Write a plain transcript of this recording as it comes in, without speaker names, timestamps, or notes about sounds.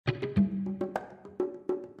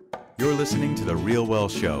You're listening to The Real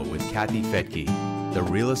Wealth Show with Kathy Fettke, the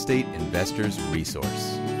real estate investor's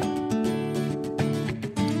resource.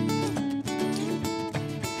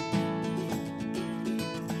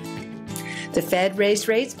 The Fed raised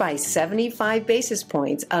rates by 75 basis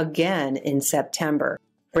points again in September,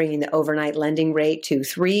 bringing the overnight lending rate to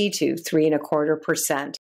 3 to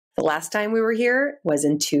 3.25%. The last time we were here was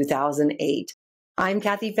in 2008. I'm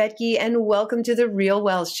Kathy Fettke, and welcome to The Real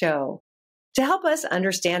Wealth Show. To help us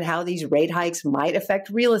understand how these rate hikes might affect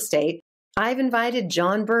real estate, I've invited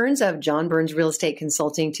John Burns of John Burns Real Estate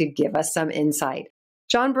Consulting to give us some insight.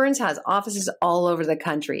 John Burns has offices all over the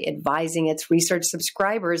country, advising its research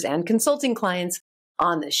subscribers and consulting clients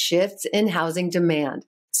on the shifts in housing demand,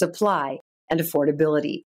 supply, and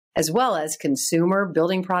affordability, as well as consumer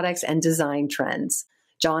building products and design trends.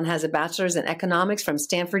 John has a bachelor's in economics from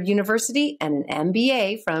Stanford University and an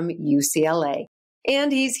MBA from UCLA.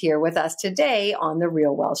 And he's here with us today on The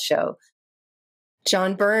Real Wealth Show.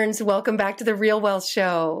 John Burns, welcome back to The Real Wealth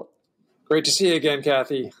Show. Great to see you again,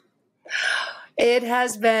 Kathy. It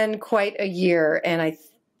has been quite a year, and I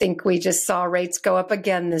think we just saw rates go up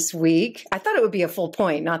again this week. I thought it would be a full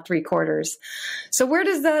point, not 3/4. So where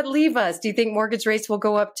does that leave us? Do you think mortgage rates will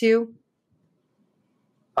go up too?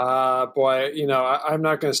 Boy, I'm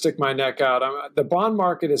not going to stick my neck out. The bond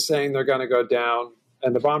market is saying they're going to go down,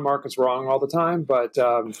 and the bond market's wrong all the time, but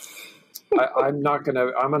I'm going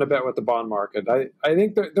to bet with the bond market. I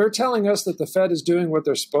think they're telling us that the Fed is doing what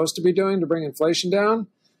they're supposed to be doing to bring inflation down.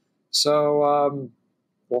 So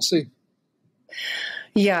we'll see.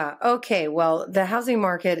 Yeah. Okay. Well, the housing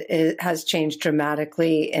market has changed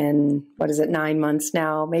dramatically in, 9 months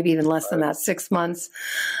now, maybe even less than that, 6 months.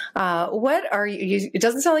 What are you, it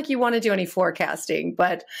doesn't sound like you want to do any forecasting,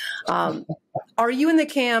 but are you in the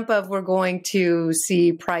camp of we're going to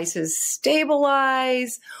see prices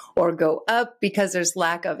stabilize or go up because there's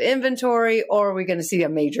lack of inventory, or are we going to see a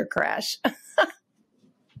major crash?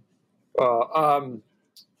 Well,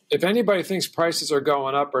 if anybody thinks prices are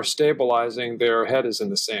going up or stabilizing, their head is in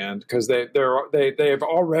the sand because they have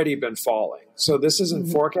already been falling. So this isn't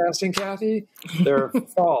forecasting, Kathy. They're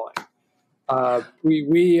falling. I'll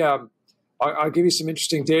give you some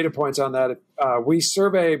interesting data points on that. We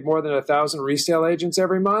survey more than 1,000 resale agents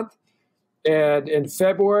every month. And in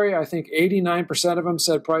February, I think 89% of them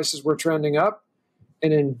said prices were trending up.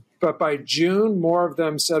 But by June, more of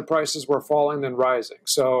them said prices were falling than rising.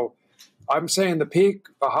 So I'm saying the peak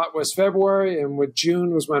was February, and with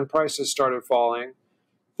June was when prices started falling.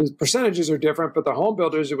 The percentages are different, but the home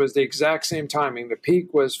builders, it was the exact same timing. The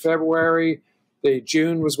peak was February. The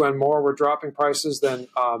June was when more were dropping prices than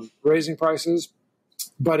raising prices.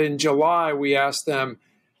 But in July, we asked them,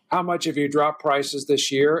 how much have you dropped prices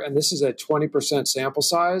this year? And this is a 20% sample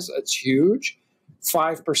size. It's huge,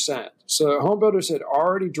 5%. So home builders had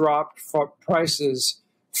already dropped prices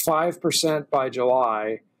 5% by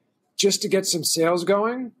July, just to get some sales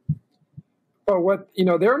going. But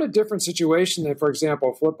they're in a different situation than, for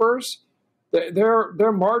example, flippers.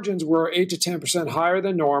 Their margins were 8 to 10% higher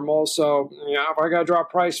than normal. So if I got to drop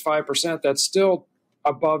price 5%, that's still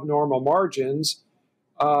above normal margins.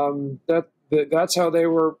 That's how they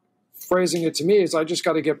were phrasing it to me, is I just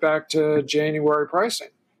got to get back to January pricing.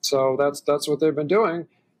 So that's what they've been doing.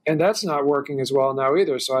 And that's not working as well now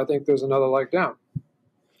either. So I think there's another leg down.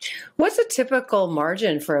 What's a typical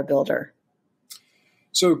margin for a builder?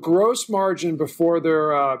 So gross margin before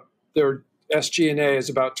their SG&A is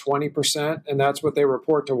about 20%, and that's what they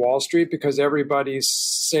report to Wall Street because everybody's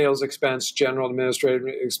sales expense, general administrative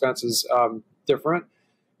expense is different.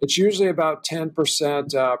 It's usually about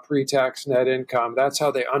 10% pre-tax net income. That's how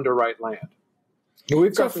they underwrite land.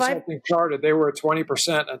 We've got this whole thing charted. They were at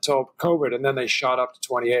 20% until COVID, and then they shot up to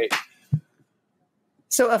 28%.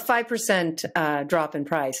 So a 5% drop in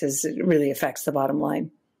prices really affects the bottom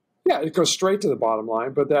line. Yeah, it goes straight to the bottom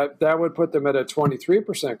line, but that would put them at a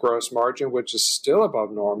 23% gross margin, which is still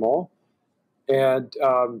above normal. And,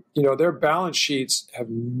 their balance sheets have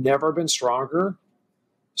never been stronger.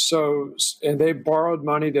 So, and they borrowed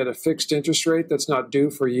money at a fixed interest rate that's not due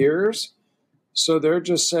for years. So they're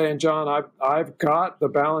just saying, John, I've got the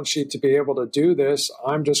balance sheet to be able to do this.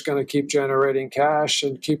 I'm just going to keep generating cash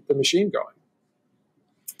and keep the machine going.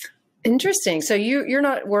 Interesting. So you're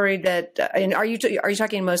not worried that, and are you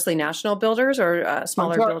talking mostly national builders or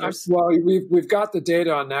smaller builders? Well, we've got the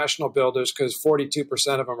data on national builders because 42%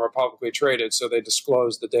 of them are publicly traded, so they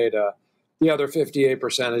disclose the data. The other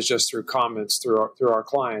 58% is just through comments through our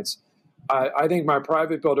clients. I think my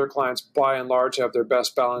private builder clients, by and large, have their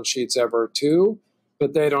best balance sheets ever too,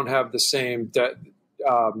 but they don't have the same debt.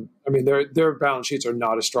 Their balance sheets are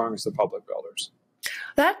not as strong as the public builders.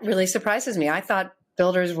 That really surprises me. I thought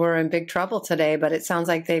builders were in big trouble today, but it sounds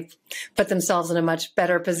like they've put themselves in a much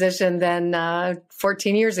better position than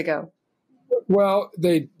 14 years ago. Well,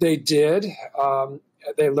 they did.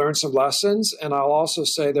 They learned some lessons, and I'll also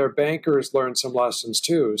say their bankers learned some lessons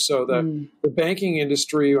too. So the banking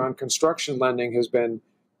industry on construction lending has been,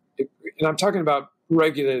 and I'm talking about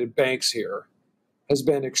regulated banks here, has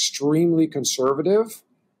been extremely conservative,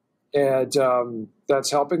 and that's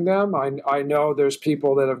helping them. I know there's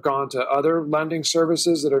people that have gone to other lending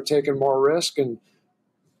services that are taking more risk, and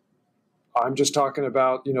I'm just talking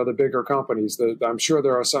about, the bigger companies. I'm sure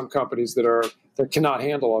there are some companies that cannot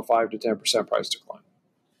handle a 5 to 10% price decline.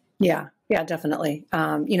 Yeah, definitely.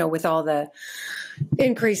 With all the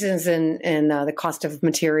increases in the cost of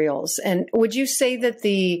materials. And would you say that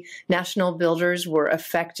the national builders were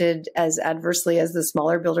affected as adversely as the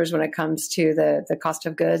smaller builders when it comes to the cost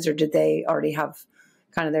of goods, or did they already have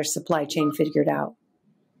kind of their supply chain figured out?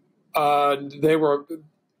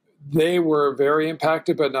 They were very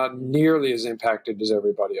impacted, but not nearly as impacted as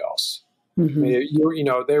everybody else. Mm-hmm. I mean,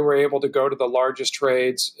 they were able to go to the largest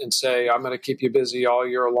trades and say, I'm going to keep you busy all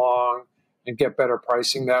year long and get better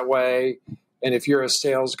pricing that way. And if you're a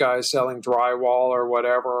sales guy selling drywall or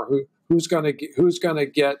whatever, who's going to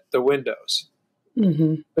get the windows?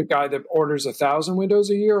 Mm-hmm. The guy that orders 1,000 windows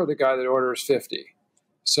a year, or the guy that orders 50?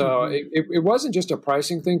 So mm-hmm. it wasn't just a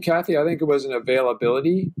pricing thing, Kathy. I think it was an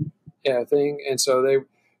availability thing. And so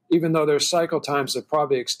even though their cycle times have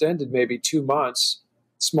probably extended maybe 2 months,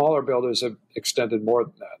 smaller builders have extended more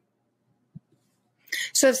than that.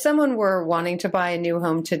 So if someone were wanting to buy a new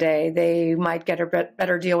home today, they might get a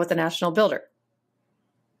better deal with a national builder.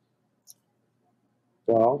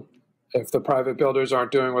 Well, if the private builders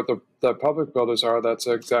aren't doing what the public builders are, that's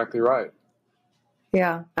exactly right.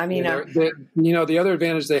 Yeah. I mean, the other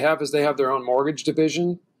advantage they have is they have their own mortgage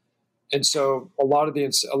division. And so a lot of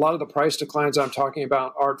the price declines I'm talking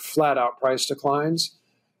about aren't flat out price declines.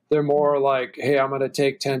 They're more like, hey, I'm going to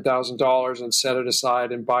take $10,000 and set it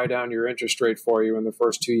aside and buy down your interest rate for you in the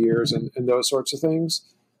first 2 years and those sorts of things.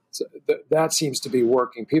 So that seems to be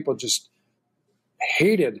working. People just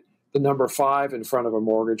hated the number 5 in front of a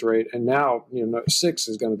mortgage rate. And now, 6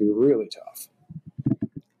 is going to be really tough.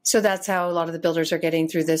 So that's how a lot of the builders are getting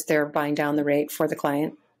through this. They're buying down the rate for the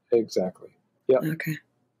client. Exactly. Yeah. Okay.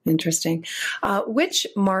 Interesting. Which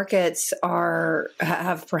markets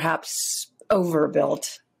have perhaps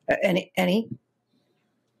overbuilt? Any?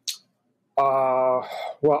 Well,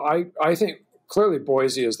 I think clearly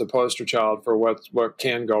Boise is the poster child for what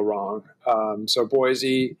can go wrong. So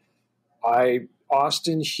Boise,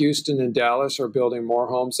 Austin, Houston, and Dallas are building more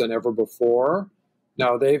homes than ever before.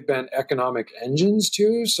 Now they've been economic engines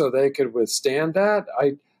too, so they could withstand that.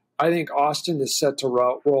 I think Austin is set to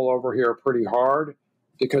roll over here pretty hard,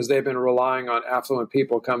 because they've been relying on affluent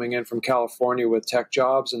people coming in from California with tech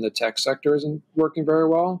jobs, and the tech sector isn't working very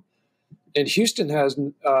well. And Houston has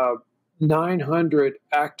 900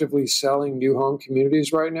 actively selling new home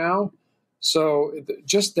communities right now. So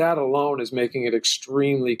just that alone is making it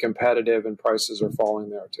extremely competitive, and prices are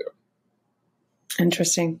falling there too.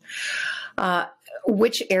 Interesting.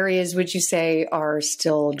 Which areas would you say are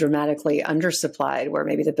still dramatically undersupplied, where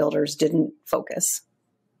maybe the builders didn't focus?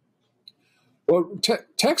 Well,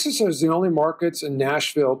 Texas is the only markets, in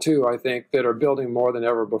Nashville too, I think, that are building more than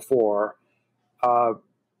ever before. I'll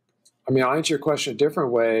answer your question a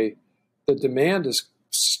different way. The demand is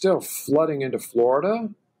still flooding into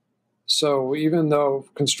Florida. So even though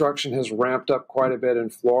construction has ramped up quite a bit in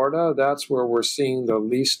Florida, that's where we're seeing the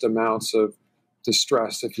least amounts of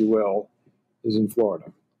distress, if you will, is in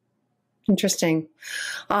Florida. Interesting.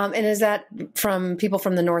 And is that from people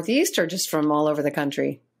from the Northeast, or just from all over the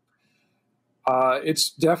country?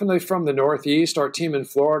 It's definitely from the Northeast. Our team in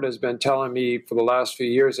Florida has been telling me for the last few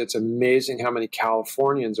years, it's amazing how many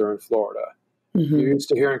Californians are in Florida. Mm-hmm. You're used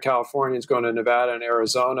to hearing Californians going to Nevada and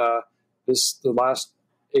Arizona. The last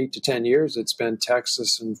 8 to 10 years, it's been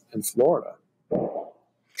Texas and Florida.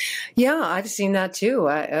 Yeah, I've seen that too.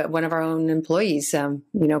 One of our own employees,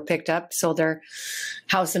 sold their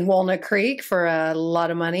house in Walnut Creek for a lot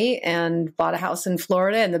of money and bought a house in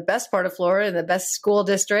Florida, in the best part of Florida, in the best school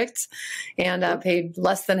districts, and paid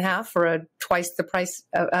less than half for twice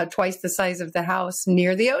the size of the house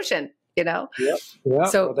near the ocean. Yep.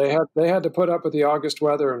 So well, they had to put up with the August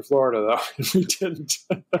weather in Florida, though. We didn't.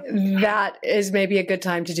 That is maybe a good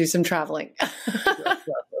time to do some traveling.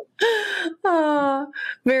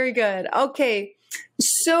 Very good. Okay.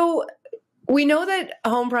 So we know that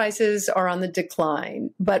home prices are on the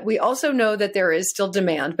decline, but we also know that there is still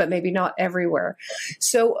demand, but maybe not everywhere.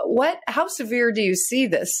 So how severe do you see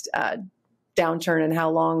this downturn, and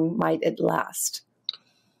how long might it last?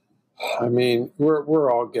 I mean,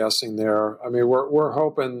 we're all guessing there. I mean, we're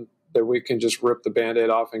hoping that we can just rip the Band-Aid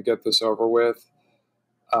off and get this over with.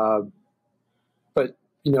 But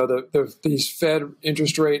you know, these Fed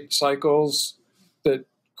interest rate cycles that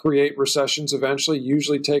create recessions eventually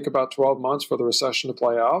usually take about 12 months for the recession to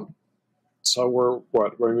play out. So we're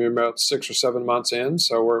about 6 or 7 months in,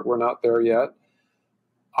 so we're not there yet.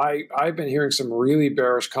 I've been hearing some really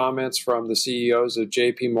bearish comments from the CEOs of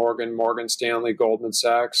J.P. Morgan, Morgan Stanley, Goldman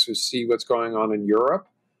Sachs, who see what's going on in Europe.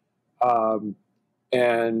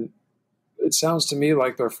 And it sounds to me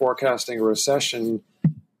like they're forecasting a recession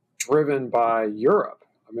driven by Europe.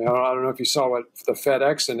 I mean, I don't know if you saw what the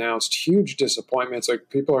FedEx announced, huge disappointments. Like,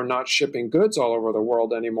 people are not shipping goods all over the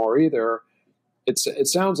world anymore either. It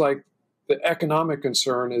sounds like the economic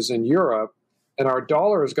concern is in Europe. And our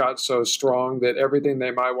dollar has got so strong that everything they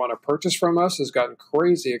might want to purchase from us has gotten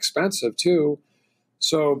crazy expensive too.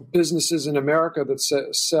 So businesses in America that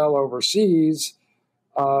sell overseas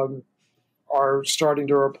are starting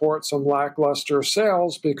to report some lackluster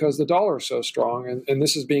sales because the dollar is so strong. And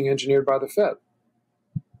this is being engineered by the Fed.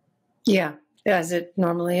 Yeah, as it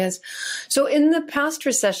normally is. So in the past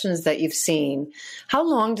recessions that you've seen, how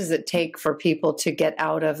long does it take for people to get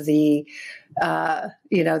out of the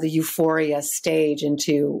the euphoria stage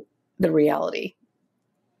into the reality?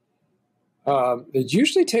 It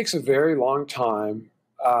usually takes a very long time.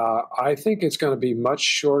 I think it's going to be much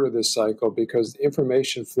shorter this cycle because the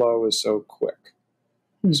information flow is so quick.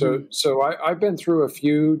 Mm-hmm. So I've been through a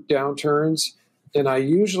few downturns, and I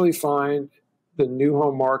usually find the new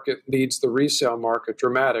home market leads the resale market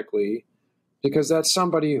dramatically, because that's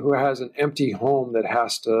somebody who has an empty home that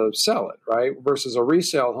has to sell it, right? Versus a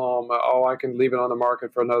resale home, I can leave it on the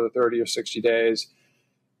market for another 30 or 60 days.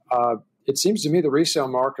 It seems to me the resale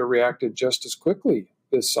market reacted just as quickly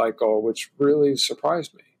this cycle, which really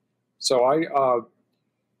surprised me. So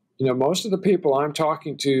most of the people I'm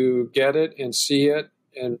talking to get it and see it.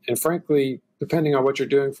 And frankly, depending on what you're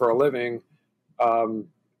doing for a living,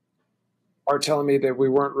 are telling me that we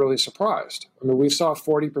weren't really surprised. I mean, we saw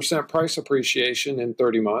 40% price appreciation in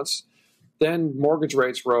 30 months. Then mortgage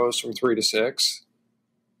rates rose from 3 to 6.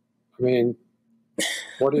 I mean,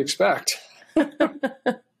 what do you expect?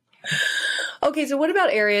 Okay, so what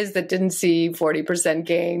about areas that didn't see 40%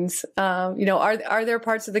 gains? Are there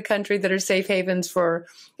parts of the country that are safe havens for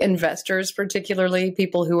investors, particularly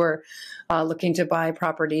people who are looking to buy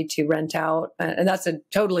property to rent out? And that's a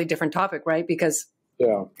totally different topic, right? Because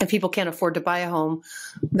if people can't afford to buy a home,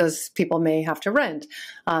 those people may have to rent.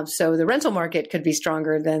 So the rental market could be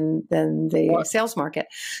stronger than the sales market.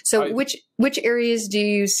 So which areas do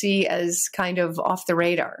you see as kind of off the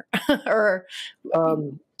radar? Or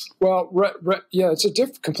it's a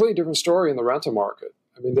completely different story in the rental market.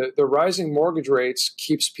 I mean, the rising mortgage rates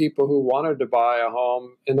keeps people who wanted to buy a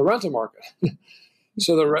home in the rental market.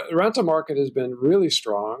 So the rental market has been really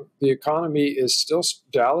strong. The economy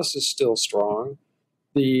Dallas is still strong.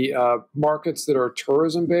 The markets that are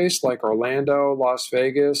tourism-based, like Orlando, Las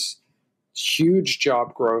Vegas, huge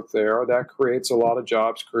job growth there. That creates a lot of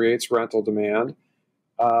jobs, creates rental demand.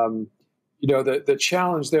 The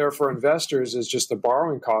challenge there for investors is just the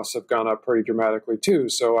borrowing costs have gone up pretty dramatically too.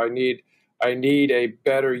 So I need a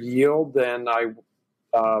better yield than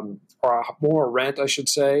or more rent, I should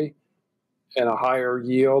say, and a higher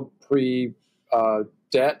yield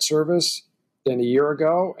pre-debt service than a year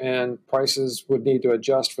ago, and prices would need to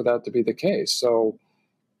adjust for that to be the case. So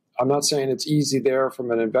I'm not saying it's easy there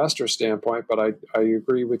from an investor standpoint, but I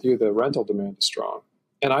agree with you, the rental demand is strong.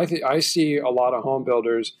 And I see a lot of home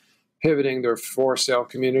builders pivoting their for sale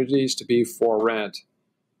communities to be for rent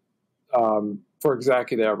for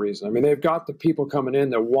exactly that reason. I mean, they've got the people coming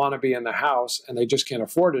in that want to be in the house and they just can't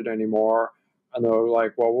afford it anymore. And they're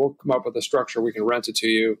like, well, we'll come up with a structure, we can rent it to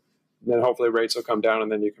you, and then hopefully rates will come down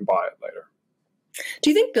and then you can buy it later. Do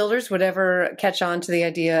you think builders would ever catch on to the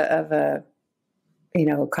idea of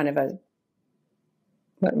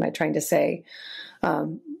what am I trying to say,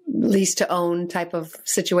 lease to own type of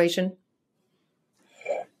situation?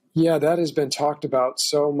 Yeah, that has been talked about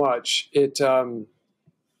so much.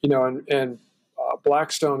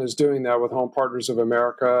 Blackstone is doing that with Home Partners of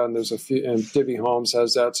America, and there's a few, and Divvy Homes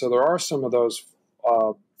has that. So there are some of those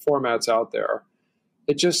formats out there.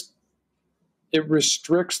 It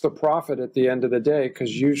restricts the profit at the end of the day,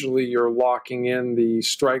 because usually you're locking in the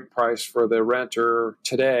strike price for the renter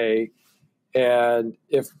today. And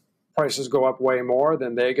if prices go up way more,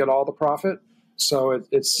 then they get all the profit. So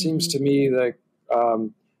it seems to me like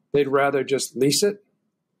they'd rather just lease it.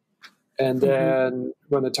 And then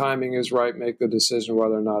when the timing is right, make the decision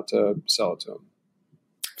whether or not to sell it to them.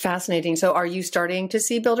 Fascinating. So are you starting to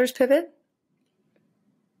see builders pivot?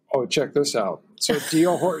 Oh, check this out. So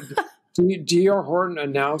D.R. Horton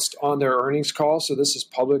announced on their earnings call, so this is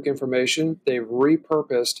public information, they've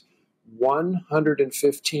repurposed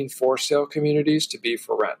 115 for-sale communities to be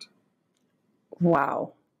for rent.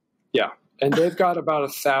 Wow. Yeah. And they've got about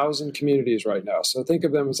 1,000 communities right now. So think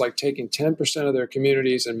of them as like taking 10% of their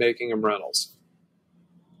communities and making them rentals.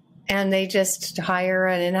 And they just hire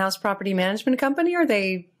an in-house property management company, or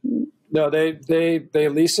they? No, they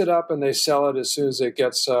lease it up and they sell it as soon as it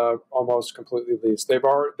gets almost completely leased. They've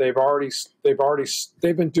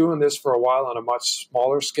been doing this for a while on a much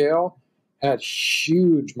smaller scale. Had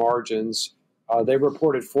huge margins. They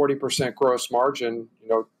reported 40% gross margin.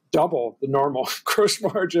 Double the normal gross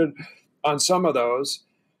margin on some of those.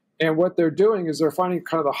 And what they're doing is they're finding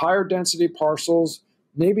kind of the higher density parcels,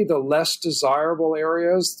 maybe the less desirable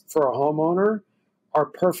areas for a homeowner are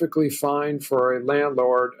perfectly fine for a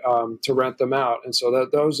landlord to rent them out. And so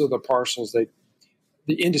those are the parcels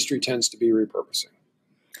the industry tends to be repurposing.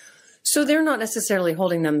 So they're not necessarily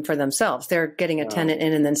holding them for themselves. They're getting a tenant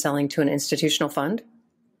in and then selling to an institutional fund?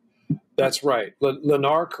 That's right.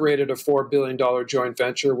 Lennar created a $4 billion joint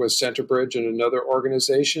venture with Centerbridge and another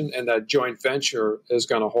organization, and that joint venture is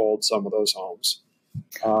going to hold some of those homes.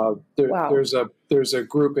 Wow. There's a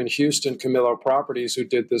group in Houston, Camillo Properties, who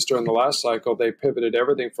did this during the last cycle. They pivoted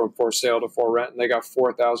everything from for sale to for rent, and they got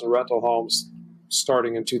 4,000 rental homes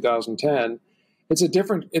starting in 2010. It's a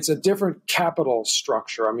different capital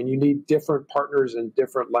structure. I mean, you need different partners and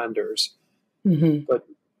different lenders, but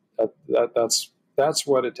that's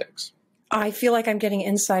what it takes. I feel like I'm getting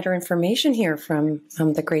insider information here from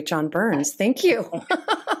the great John Burns. Thank you.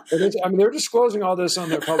 They're disclosing all this on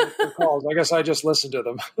their public calls. I guess I just listened to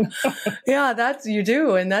them. Yeah, you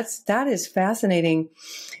do. And that is fascinating.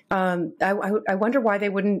 I wonder why they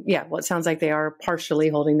wouldn't. Yeah, well, it sounds like they are partially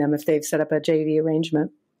holding them if they've set up a JV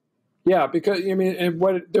arrangement. Yeah, because, and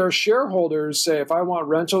what their shareholders say, if I want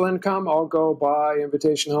rental income, I'll go buy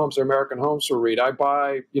Invitation Homes or American Homes for REIT. I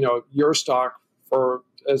buy, your stock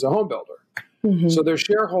as a home builder. Mm-hmm. So their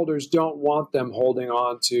shareholders don't want them holding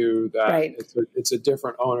on to that. Right. It's a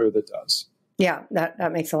different owner that does. Yeah,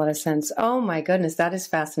 that makes a lot of sense. Oh my goodness, that is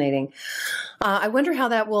fascinating. I wonder how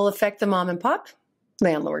that will affect the mom and pop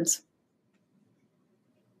landlords.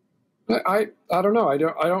 I don't know.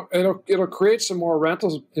 It'll create some more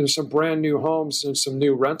rentals and some brand new homes and some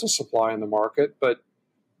new rental supply in the market. But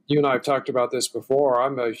you and I have talked about this before.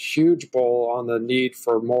 I'm a huge bull on the need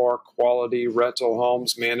for more quality rental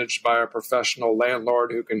homes managed by a professional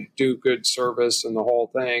landlord who can do good service and the whole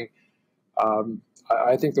thing.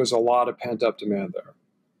 I think there's a lot of pent-up demand there.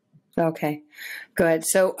 Okay, good.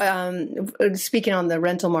 So speaking on the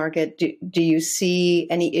rental market, do you see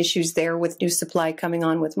any issues there with new supply coming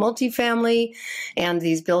on with multifamily and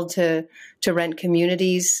these build-to-rent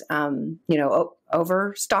communities,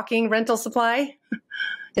 overstocking rental supply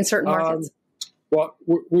in certain markets? Well,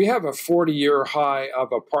 we have a 40-year high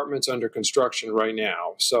of apartments under construction right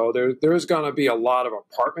now. So there's going to be a lot of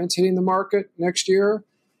apartments hitting the market next year.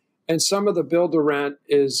 And some of the build-to-rent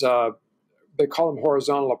is they call them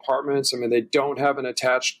horizontal apartments. They don't have an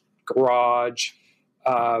attached garage.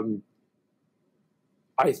 I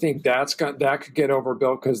think that could get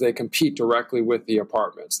overbuilt because they compete directly with the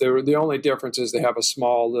apartments. The only difference is they have a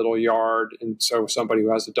small little yard, and so somebody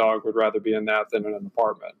who has a dog would rather be in that than in an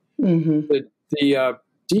apartment. Mm-hmm. The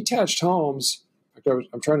detached homes,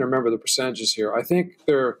 I'm trying to remember the percentages here. I think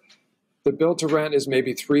the build-to-rent is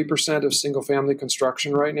maybe 3% of single-family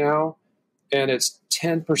construction right now, and it's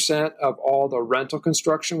 10% of all the rental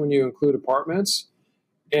construction when you include apartments.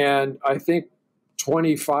 And I think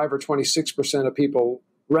 25 or 26% of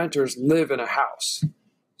renters live in a house.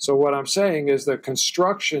 So what I'm saying is that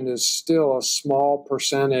construction is still a small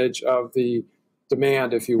percentage of the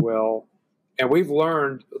demand, if you will. And we've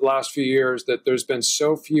learned the last few years that there's been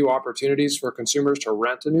so few opportunities for consumers to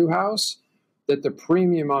rent a new house that the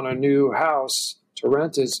premium on a new house to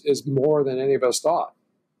rent is more than any of us thought.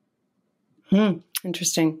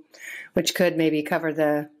 Interesting. Which could maybe cover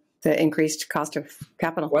the increased cost of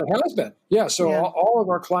capital. Well, it has been. Yeah. So yeah. All of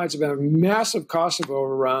our clients have had massive cost of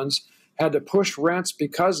overruns, had to push rents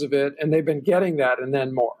because of it, and they've been getting that and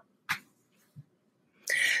then more.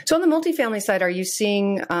 So on the multifamily side, are you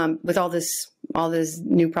seeing, with all this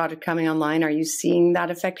new product coming online, are you seeing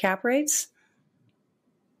that affect cap rates?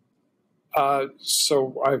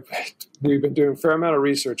 We've been doing a fair amount of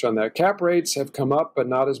research on that. Cap rates have come up, but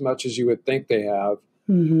not as much as you would think they have.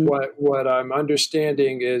 Mm-hmm. What I'm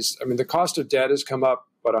understanding is, the cost of debt has come up,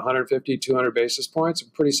 150, 200 basis points,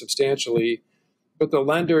 pretty substantially, but the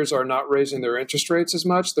lenders are not raising their interest rates as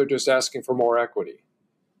much. They're just asking for more equity.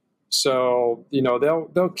 So,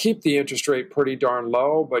 they'll keep the interest rate pretty darn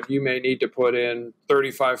low, but you may need to put in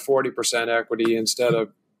 35, 40% equity instead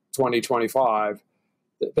of 20, 25.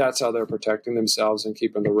 That's how they're protecting themselves and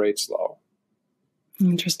keeping the rates low.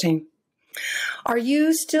 Interesting. Are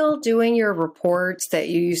you still doing your reports that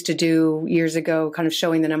you used to do years ago, kind of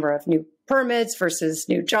showing the number of new permits versus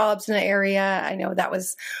new jobs in the area? I know that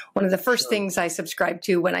was one of the first things I subscribed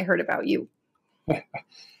to when I heard about you.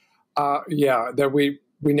 That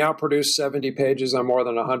we now produce 70 pages on more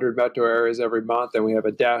than 100 metro areas every month, and we have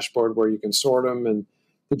a dashboard where you can sort them. And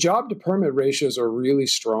the job to permit ratios are really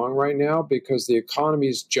strong right now because the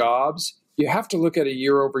economy's jobs, you have to look at it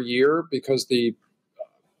year over year because the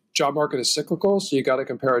job market is cyclical. So you got to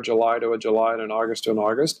compare a July to a July and an August to an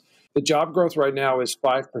August. The job growth right now is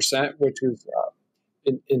 5%, which is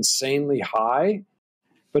insanely high,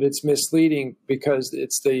 but it's misleading because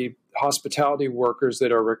it's the hospitality workers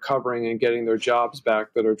that are recovering and getting their jobs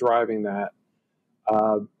back that are driving that.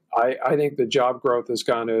 I think the job growth is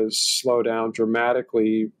going to slow down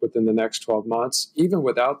dramatically within the next 12 months, even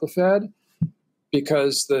without the Fed,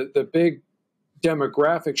 because the big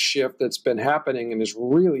demographic shift that's been happening and is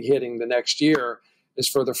really hitting the next year is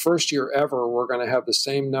for the first year ever, we're going to have the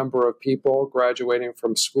same number of people graduating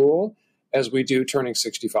from school as we do turning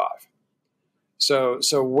 65. So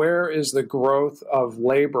where is the growth of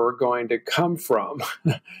labor going to come from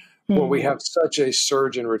when we have such a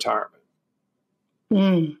surge in retirement?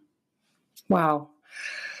 Wow.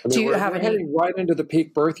 We're heading right into the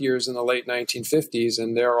peak birth years in the late 1950s,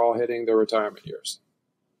 and they're all hitting their retirement years.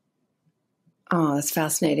 Oh, that's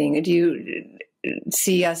fascinating. Do you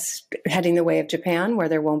see us heading the way of Japan, where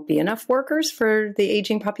there won't be enough workers for the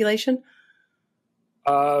aging population?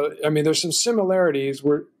 There's some similarities.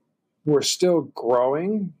 We're still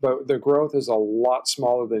growing, but the growth is a lot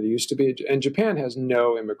smaller than it used to be. And Japan has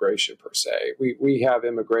no immigration per se. We have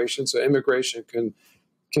immigration, so immigration can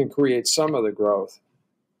create some of the growth,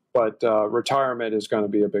 but retirement is going to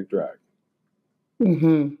be a big drag.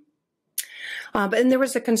 Mm-hmm. But there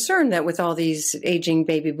was a concern that with all these aging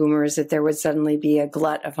baby boomers, that there would suddenly be a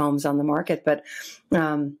glut of homes on the market, but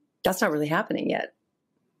that's not really happening yet.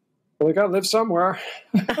 Well, they got to live somewhere.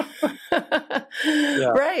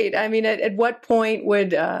 Yeah. Right. I mean, at what point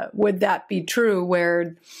would that be true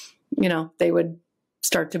where, they would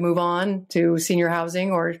start to move on to senior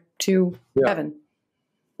housing or to heaven?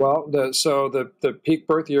 Well, the peak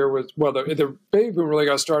birth year was, the baby boom really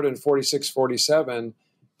got started in 46, 47.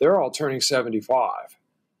 They're all turning 75.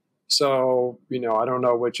 So, I don't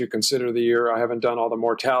know what you consider the year. I haven't done all the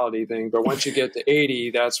mortality thing, but once you get to 80,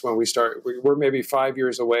 that's when we start. We're maybe 5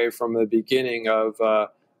 years away from the beginning of,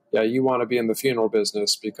 you want to be in the funeral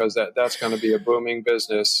business because that's going to be a booming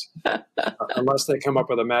business unless they come up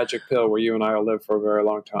with a magic pill where you and I will live for a very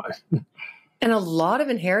long time. And a lot of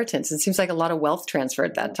inheritance. It seems like a lot of wealth transfer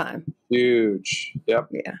at that time. Huge. Yep.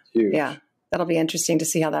 Yeah. Huge. Yeah. That'll be interesting to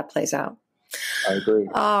see how that plays out. I agree.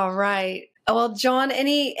 All right. Well, John,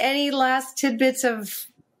 any last tidbits of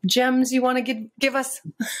gems you want to give us?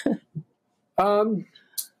 Well,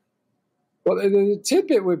 the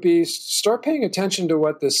tidbit would be start paying attention to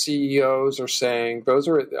what the CEOs are saying. Those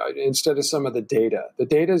are instead of some of the data. The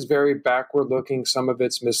data is very backward looking. Some of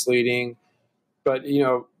it's misleading, but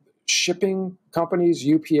shipping companies,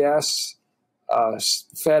 UPS,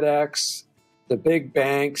 FedEx, the big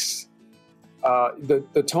banks.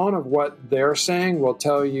 The tone of what they're saying will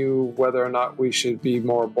tell you whether or not we should be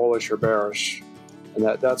more bullish or bearish. And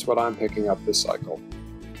that's what I'm picking up this cycle.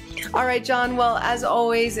 All right, John. Well, as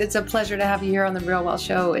always, it's a pleasure to have you here on the Real Wealth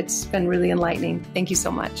Show. It's been really enlightening. Thank you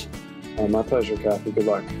so much. My pleasure, Kathy. Good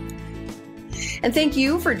luck. And thank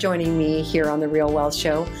you for joining me here on the Real Wealth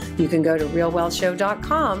Show. You can go to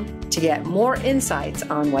realwealthshow.com to get more insights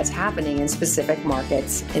on what's happening in specific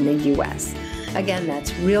markets in the U.S. Again,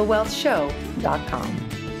 that's realwealthshow.com.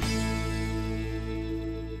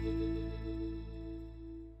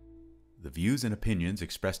 The views and opinions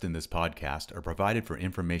expressed in this podcast are provided for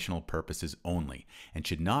informational purposes only and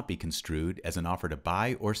should not be construed as an offer to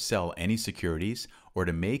buy or sell any securities or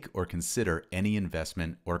to make or consider any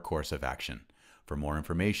investment or course of action. For more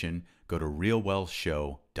information, go to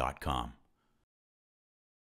realwealthshow.com.